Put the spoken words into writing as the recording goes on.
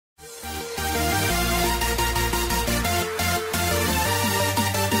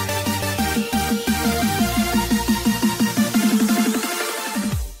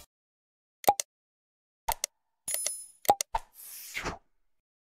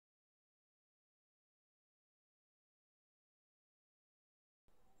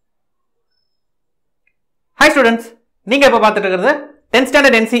Hi students, நீங்க இப்ப பார்த்துட்டு இருக்கிறது 10th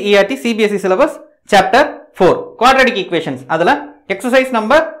standard NCERT CBSE syllabus chapter 4 quadratic equations அதுல exercise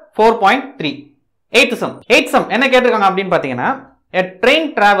number 4.3 8th sum என்ன கேட்டிருக்காங்க அப்படினு பாத்தீங்கன்னா a train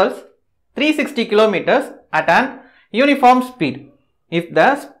travels 360 kilometers at an uniform speed. If the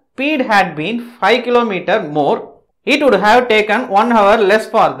speed had been 5 km more, it would have taken 1 hour less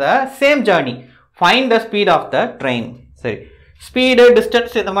for the same journey. Find the speed of the train. சரி, speed,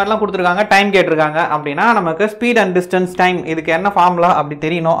 distance இந்த மாதிரிலாம் கொடுத்துருக்காங்க, time கேட்டிருக்காங்க. அப்படின்னா நமக்கு speed and distance time இதுக்கு என்ன formula அப்படி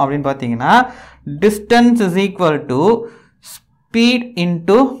தெரியணும் அப்படின்னு பார்த்தீங்கன்னா distance is equal to speed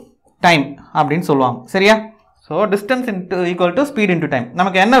into time அப்படின்னு சொல்லுவாங்க. சரியா? So distance equal to speed into time.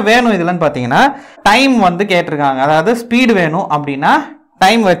 நமக்கு என்ன வேணும் இதுலன்னு பார்த்தீங்கன்னா டைம் வந்து கேட்டிருக்காங்க, அதாவது ஸ்பீடு வேணும். அப்படின்னா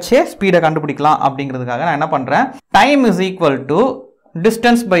டைம் வச்சு ஸ்பீடை கண்டுபிடிக்கலாம் அப்படிங்கிறதுக்காக நான் என்ன பண்ணுறேன், time is equal to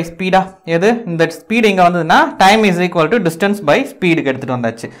distance by speed. எது இந்த ஸ்பீடு இங்கே வந்ததுன்னா time is equal to distance by ஸ்பீடுக்கு எடுத்துகிட்டு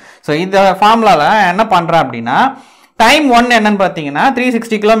வந்தாச்சு. ஸோ இந்த ஃபார்முலாவில் என்ன பண்ணுறேன் அப்படின்னா டைம் ஒன் என்னன்னு பார்த்தீங்கன்னா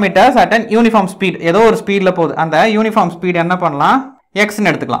 360 kilometers at an uniform speed. ஏதோ ஒரு ஸ்பீடில் போகுது, அந்த யூனிஃபார்ம் ஸ்பீடு என்ன பண்ணலாம், எக்ஸ்ன்னு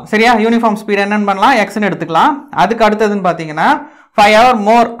எடுத்துக்கலாம். சரியா? யூனிஃபார்ம் ஸ்பீடு என்னன்னு பண்ணலாம், எக்ஸ்ன்னு எடுத்துக்கலாம். அதுக்கு அடுத்ததுன்னு பார்த்தீங்கன்னா 5 hour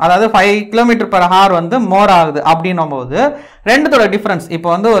மோர், அதாவது 5 km/h வந்து மோர் ஆகுது அப்படின்னும் போது ரெண்டுத்தோட டிஃப்ரென்ஸ் இப்போ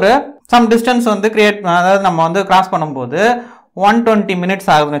வந்து ஒரு சம் டிஸ்டன்ஸ் வந்து கிரியேட், அதாவது நம்ம வந்து கிராஸ் பண்ணும்போது 120 minutes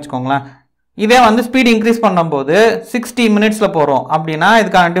ஆகுதுன்னு வச்சுக்கோங்களேன். இதே வந்து ஸ்பீட் இன்க்ரீஸ் பண்ணும்போது 60 minutesல போகிறோம் அப்படின்னா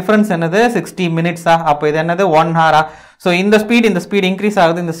இதுக்கான டிஃப்ரென்ஸ் என்னது, 60 minutesா? அப்போ இது என்னது, 1 hour. ஸோ இந்த ஸ்பீட் இன்க்ரீஸ்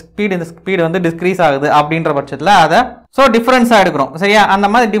ஆகுது, இந்த ஸ்பீடு வந்து டிஸ்க்ரீஸ் ஆகுது அப்படின்ற பட்சத்தில் அதை ஸோ டிஃப்ரென்ஸாக எடுக்கிறோம். சரியா? அந்த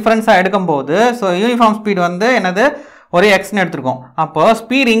மாதிரி டிஃப்ரென்ஸாக எடுக்கும்போது ஸோ யூனிஃபார்ம் ஸ்பீடு வந்து என்னது, ஒரு எக்ஸ்ன்னு எடுத்துருக்கோம். அப்போ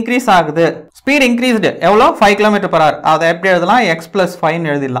ஸ்பீட் இன்க்ரீஸ் ஆகுது, ஸ்பீட் இன்க்ரீஸ்டு எவ்வளோ, 5 km/h. அதை எப்படி எழுதலாம், எக்ஸ் +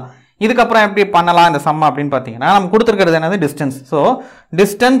 5ன்னு எழுதிடலாம். இதுக்கப்புறம் எப்படி பண்ணலாம் இந்த சம் அப்படின்னு பார்த்தீங்கன்னா நம்ம கொடுத்துருக்கிறது என்னது, டிஸ்டன்ஸ். ஸோ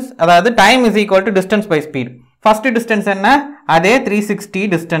டிஸ்டன்ஸ், அதாவது time is equal to distance by speed. First distance என்ன, அதே 360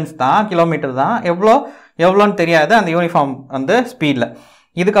 டிஸ்டன்ஸ் தான், கிலோமீட்டர் தான். எவ்வளோன்னு தெரியாது அந்த யூனிஃபார்ம் வந்து ஸ்பீடில்.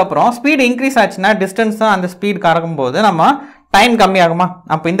 இதுக்கப்புறம் ஸ்பீடு இன்க்ரீஸ் ஆச்சுன்னா டிஸ்டன்ஸும் அந்த ஸ்பீட் கறக்கும்போது நம்ம டைம் கம்மியாகுமா,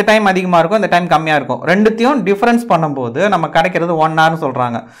 அப்போ இந்த டைம் அதிகமாக இருக்கும், இந்த டைம் கம்மியாக இருக்கும். ரெண்டுத்தையும் டிஃப்ரென்ஸ் பண்ணும்போது நம்ம கிடைக்கிறது 1 hour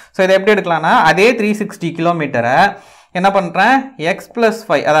சொல்கிறாங்க. ஸோ இதை எப்படி எடுக்கலாம்னா அதே 360 கிலோமீட்டரை என்ன பண்ணுறேன், எக்ஸ் +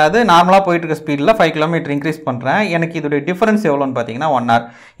 5, அதாவது நார்மலாக போயிட்டு இருக்க ஸ்பீடில் 5 km இன்க்ரீஸ் பண்ணுறேன். எனக்கு இதோடைய டிஃபரன்ஸ் எவ்வளோன்னு பார்த்தீங்கன்னா 1 hour.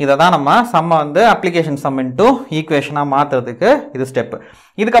 இதை தான் நம்ம சம்மை வந்து அப்ளிகேஷன் சம் இன்ட்டு ஈக்குவேஷனாக மாற்றுறதுக்கு இது ஸ்டெப்பு.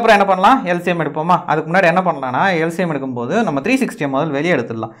 இதுக்கப்புறம் என்ன பண்ணலாம், எல்சிஎம் எடுப்போமா. அதுக்கு முன்னாடி என்ன பண்ணலாம்னா எல்சிஎம் எடுக்கும்போது நம்ம 360 முதல் வெளியே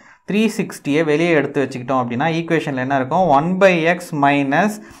எடுத்துடலாம். 360 வெளியே எடுத்து வச்சுக்கிட்டோம் அப்படின்னா ஈக்குவேஷனில் என்ன இருக்கும், 1/x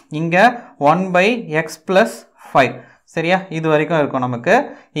மைனஸ் இங்கே 1/x + 5. சரியா? இது வரைக்கும் இருக்கும் நமக்கு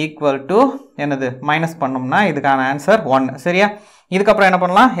ஈக்குவல் டு என்னது, மைனஸ் பண்ணோம்னா இதுக்கான ஆன்சர் 1. சரியா? இதுக்கப்புறம் என்ன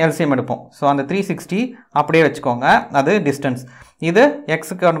பண்ணலாம், எல்சிஎம் எடுப்போம். ஸோ அந்த 360 அப்படியே வச்சுக்கோங்க, அது டிஸ்டன்ஸ். இது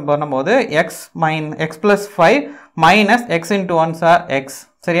எக்ஸுக்கு பண்ணும்போது X + 5 minus X into 1 sir X.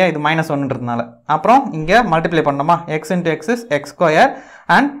 சரியா? இது -1ன்றதுனால. அப்புறம் இங்கே மல்டிப்ளை பண்ணோமா, X into X is x²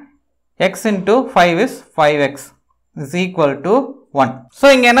 and X into 5 is 5x is equal to 1. So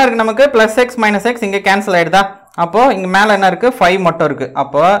இங்கே என்ன இருக்குது நமக்கு, +x - x இங்கே கேன்சல் ஆகிடுதா. அப்போது இங்கே மேலே என்ன இருக்குது, 5 மட்டும் இருக்குது.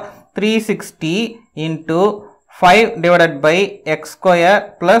 அப்போ 360 × 5 டிவைடட் பை x²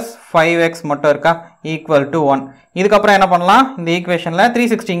 + 5x மட்டும் இருக்கா, ஈக்குவல் டு 1. இதுக்கப்புறம் என்ன பண்ணலாம், இந்த ஈக்குவேஷனில்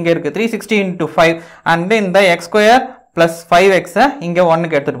 360 இங்கே இருக்குது, 360 × 5 அண்டு இந்த x² + 5x இங்கே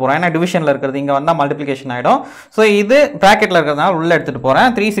 1க்கு எடுத்துகிட்டு போகிறேன். ஏன்னா டிவிஷனில் இருக்கிறது இங்கே வந்தால் மல்டிப்ளிகேஷன் ஆகிடும். ஸோ இது ப்ராக்கெட்டில் இருக்கிறதுனால உள்ளே எடுத்துகிட்டு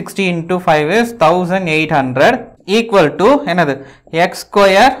போகிறேன். 360 × 5 இஸ் 1800 ஈக்குவல் டு என்னது,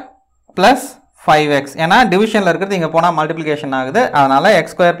 x² + 5x. ஏன்னா டிவிஷனில் இருக்கிறது இங்கே போனால் மல்டிப்ளிகேஷன் ஆகுது, அதனால்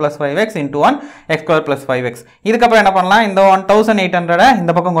x² + 5x × 1 x² + 5x. இதுக்கப்புறம் என்ன பண்ணலாம், இந்த 1800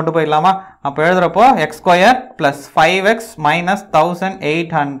 இந்த பக்கம் கொண்டு போயிடலாமா. அப்போ எழுதுகிறப்போ x² + 5x minus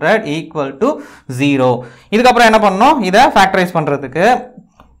 1800 equal to 0. இதுக்கப்புறம் என்ன பண்ணணும், இதை ஃபேக்டரைஸ் பண்ணுறதுக்கு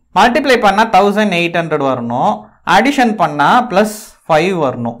மல்டிப்ளை பண்ணால் 1800 வரணும், அடிஷன் பண்ணால் +5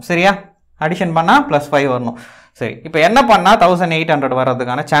 வரணும். சரியா? அடிஷன் பண்ணால் +5 வரணும். சரி, இப்போ என்ன பண்ணால் 1800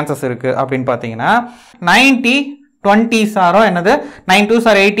 வர்றதுக்கான சான்சஸ் இருக்குது அப்படின்னு பார்த்தீங்கன்னா 90 20s என்னது, 9 2s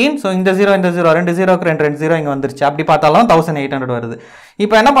 18. ஸோ இந்த 0 இந்த 0 2 0க்கு 2 0 இங்கே வந்துருச்சு. அப்படி பார்த்தாலும் 1800 வருது.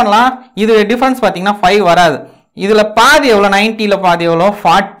 இப்போ என்ன பண்ணலாம், இது டிஃப்ரென்ஸ் பார்த்தீங்கன்னா 5 வராது. இதில் பாதி எவ்வளோ, 90ல் பாதி எவ்வளோ,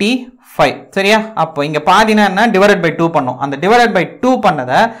 45. சரியா? அப்போ இங்கே பாதினா என்ன, டிவைடட் பை 2 பண்ணோம். அந்த டிவைடட் பை 2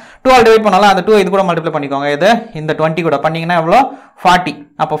 பண்ணதை 2 ஆல் டிவைட் பண்ணாலும் அந்த 2 இது கூட மல்டிப்ளை பண்ணிக்கோங்க. இது இந்த 20 கூட பண்ணிங்கன்னா எவ்வளோ, 40.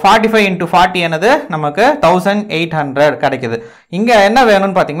 அப்போ 45 × 40 என்னது நமக்கு 1800 கிடைக்குது. இங்கே என்ன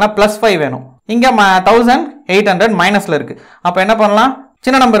வேணும்னு பார்த்தீங்கன்னா +5 வேணும். இங்கே 1800 மைனஸில் இருக்குது. அப்போ என்ன பண்ணலாம்,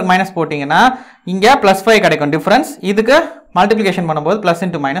 சின்ன நம்பருக்கு மைனஸ் போட்டிங்கன்னா இங்கே +5 கிடைக்கும் டிஃப்ரென்ஸ். இதுக்கு மல்டிப்ளிகேஷன் பண்ணும்போது ப்ளஸ்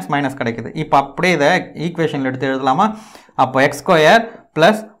இன்ட்டு மைனஸ் கிடைக்குது. இப்போ அப்படியே இதை ஈக்குவேஷனில் எடுத்து எழுதலாமா. அப்போ x²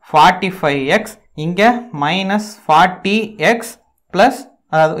 + 45x இங்கே -40x ப்ளஸ்,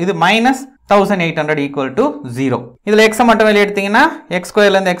 அதாவது இது 1800 equal to 0. இதில் x மட்டும் வெளியே எடுத்தீங்கன்னா x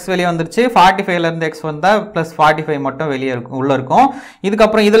ஸ்கொயர்லேருந்து x வெளியே வந்துருச்சு, 45லேருந்து x வந்தால் ப்ளஸ் 45 மட்டும் வெளியே உள்ள இருக்கும்.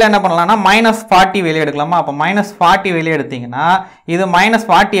 இதுக்கப்புறம் இதில் என்ன பண்ணலாம்னா மைனஸ் 40 வெளியே எடுக்கலாமா? அப்போ மைனஸ் 40 வெளியே எடுத்தீங்கன்னா இது மைனஸ்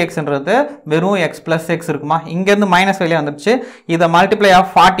 40xன்றது வெறும் x ப்ளஸ் x இருக்குமா? இங்கேருந்து மைனஸ் வெளியே வந்துருச்சு, இதை மல்டிப்ளை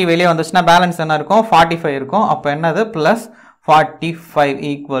ஆஃப் 40 வெளியே வந்துச்சுன்னா பேலன்ஸ் என்ன இருக்கும்? 45 இருக்கும். அப்போ என்னது? Plus 45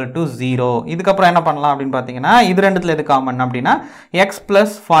 equal to 0. இதுக்கப்புறம் என்ன பண்ணலாம் அப்படின்னு பார்த்தீங்கன்னா இது ரெண்டுத்துல எது காமன் அப்படின்னா x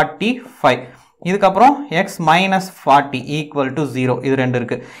plus 45, இதுக்கப்புறம் x minus 40 equal to 0. இது ரெண்டு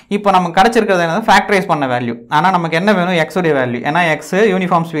இருக்கு. இப்போ நமக்கு கிடைச்சிருக்கிறது என்னது? ஃபேக்டரைஸ் பண்ண வேல்யூ. ஆனால் நமக்கு என்ன வேணும்? x உடைய வேல்யூ. ஏன்னா x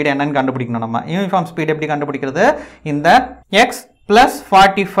யூனிஃபார்ம் ஸ்பீடு என்னன்னு கண்டுபிடிக்கணும். நம்ம யூனிஃபார்ம் ஸ்பீடு எப்படி கண்டுபிடிக்கிறது? இந்த x plus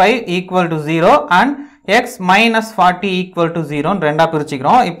 45 equal to 0 and x minus 40 equal to 0 ரெண்டா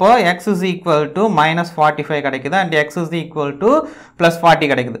பிரிச்சுக்கிறோம். இப்போ x is equal to minus 45 கிடைக்குது and x is equal to plus 40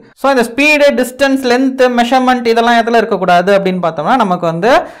 கிடைக்குது. ஸோ இந்த ஸ்பீடு, டிஸ்டன்ஸ், லென்த், மெஷர்மெண்ட் இதெல்லாம் எதில் இருக்கக்கூடாது அப்படின்னு பார்த்தோம்னா நமக்கு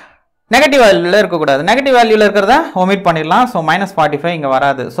வந்து நெகட்டிவ் வேல்யூவில் இருக்கக்கூடாது. நெகட்டிவ் வேல்யூவில் இருக்கிறத ஒமிட் பண்ணிடலாம். ஸோ மைனஸ் 45 இங்கே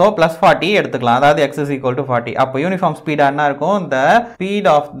வராது. ஸோ ப்ளஸ் 40 எடுத்துக்கலாம். அதாவது x is equal to 40. அப்போ யூனிஃபார்ம் ஸ்பீடு என்ன இருக்கும்? the speed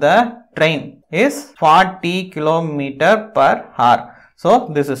of the train is 40 km/h. So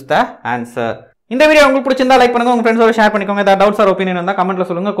this is the answer. இந்த வீடியோ உங்களுக்கு பிடிச்சிருந்தா லைக் பண்ணுங்க, உங்க ஃப்ரெண்ட்ஸோட ஷேர் பண்ணிக்கோங்க. ஏதாவது டவுட்ஸ் ஆர் ஒப்பீனியன் இருந்தால் கமெண்ட்ல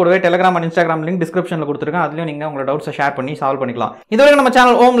சொல்லுங்க. கூடவே டெலிகிராம் அண்ட் இன்ஸ்டாகிராம் லிங்க் டிஸ்கிரிப்ஷன்ல கொடுத்துருக்கேன். அதுலயும் நீங்க உங்களோட டவுட்ஸை ஷேர் பண்ணி சால்வ் பண்ணிக்கலாம். இதுவரை நம்ம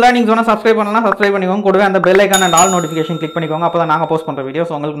சேனல் ஹோம் லேர்னிங் ஜோனை சப்ஸ்கிரைப் பண்ணலாம், சப்ஸ்கிரைப் பண்ணிக்கோங்க. கூடவே அந்த bell icon and all notification click பண்ணிக்கோங்க. அப்பதான் நாங்க போஸ்ட் பண்ற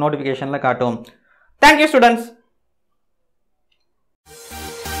வீடியோஸ் உங்களுக்கு நோட்டிஃபிகேஷன்ல காட்டும். Thank you students.